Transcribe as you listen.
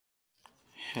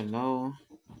Hello,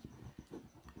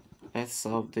 let's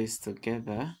solve this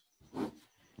together.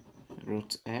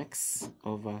 Root x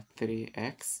over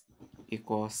 3x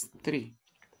equals 3.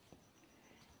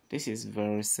 This is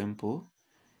very simple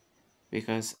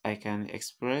because I can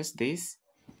express this,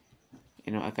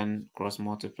 I can cross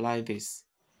multiply this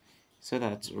so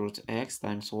that root x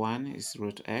times 1 is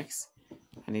root x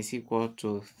and is equal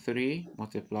to 3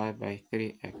 multiplied by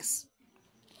 3x.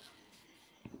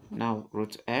 Now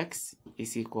root x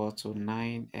is equal to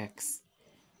 9x.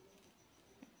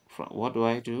 What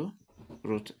do?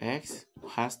 Root x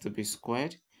has to be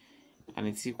squared and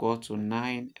it's equal to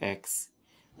 9x,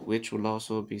 which will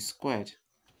also be squared.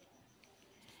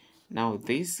 Now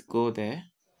this goes there,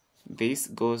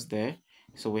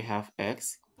 so we have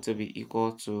x to be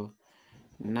equal to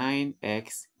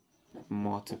 9x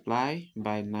multiplied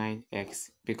by 9x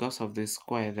because of the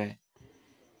square there.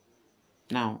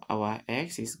 Now our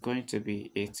x is going to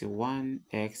be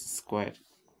 81x squared.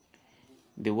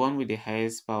 The one with the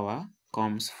highest power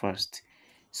comes first.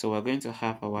 So we're going to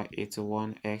have our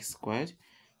 81x squared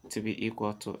to be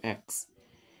equal to x.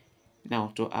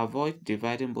 Now to avoid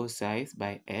dividing both sides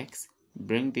by x,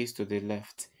 bring this to the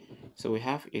left. So we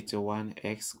have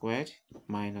 81x squared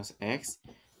minus x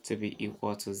to be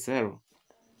equal to 0.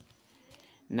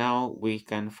 Now we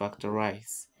can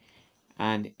factorize.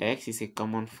 And x is a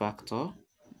common factor,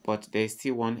 but there's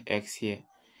still one x here,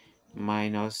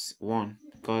 minus 1,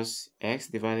 because x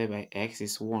divided by x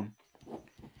is 1.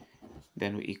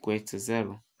 Then we equate to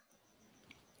 0.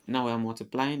 Now we are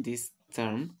multiplying this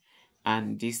term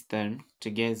and this term to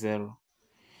get 0.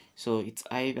 So it's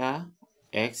either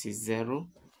x is 0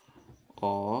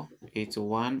 or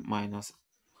 81 minus,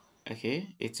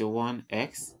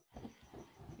 81x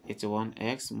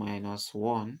minus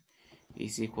 1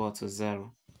 is equal to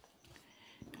 0.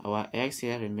 Our x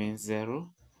here remains 0,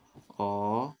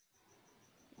 or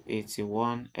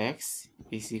 81x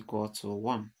is equal to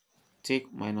 1.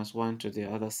 Take minus 1 to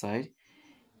the other side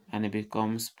and it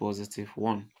becomes positive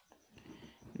 1.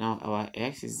 Now our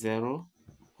x is 0,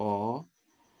 or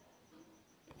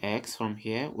x from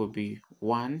here will be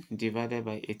 1 divided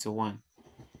by 81.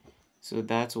 So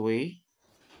that way,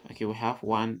 we have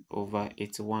 1 over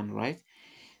 81, right?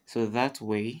 So that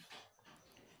way,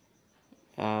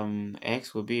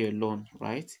 x will be alone,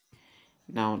 right?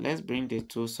 Now let's bring the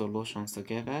two solutions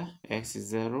together. X is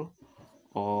 0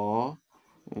 or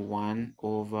 1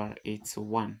 over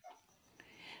 81.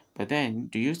 But then,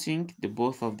 do you think the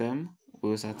both of them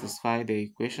will satisfy the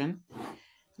equation?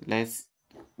 Let's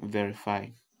verify.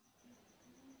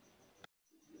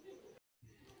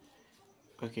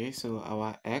 Okay, so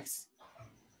our x,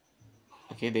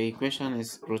 the equation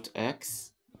is root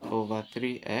x over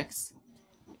 3x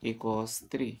equals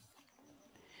 3.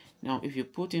 Now, if you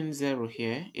put in 0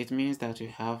 here, it means that you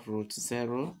have root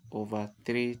 0 over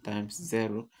 3 times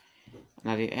 0.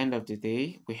 And at the end of the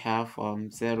day, we have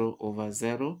 0 over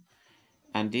 0,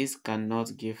 and this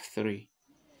cannot give 3.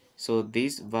 So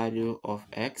this value of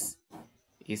x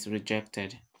is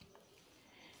rejected.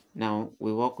 Now,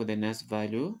 we work with the next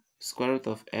value. Square root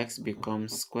of x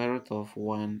becomes square root of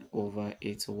 1 over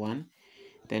 81.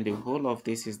 Then the whole of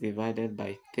this is divided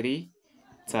by 3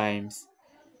 times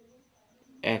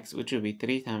x, which will be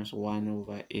 3 times 1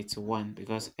 over 81,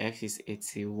 because x is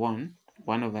 81,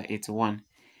 1 over 81.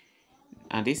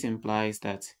 And this implies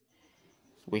that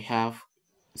we have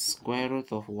square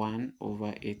root of 1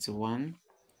 over 81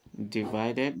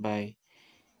 divided by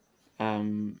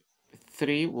 3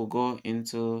 will go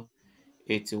into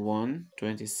 81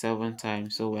 27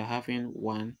 times. So we're having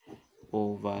 1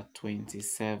 over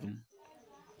 27.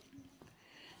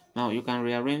 Now you can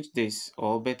rearrange this,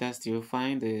 or better still,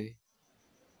 find the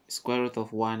square root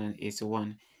of 1 and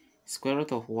 81. Square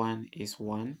root of 1 is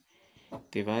 1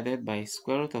 divided by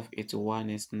square root of 81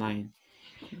 is 9.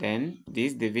 Then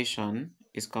this division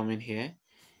is coming here.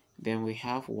 Then we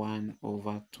have 1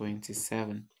 over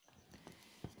 27.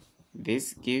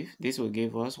 This will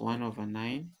give us 1 over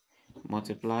 9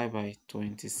 multiplied by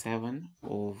 27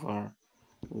 over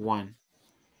 1.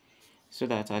 So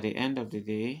that at the end of the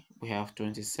day, we have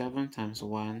 27 times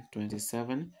 1,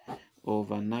 27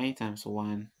 over 9 times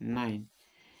 1, 9.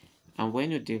 And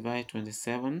when you divide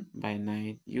 27 by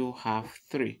 9, you have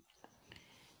 3.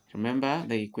 Remember,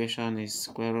 the equation is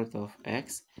square root of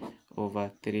x over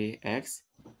 3x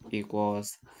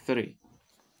equals 3,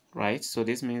 right? So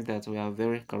this means that we are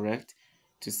very correct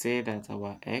to say that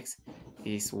our x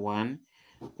is 1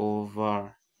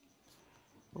 over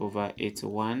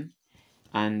 81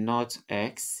 and not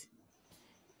x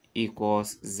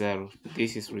equals 0.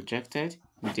 This is rejected.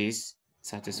 This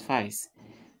satisfies.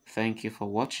 Thank you for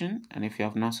watching, and if you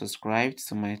have not subscribed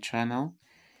to my channel,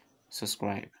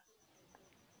 subscribe.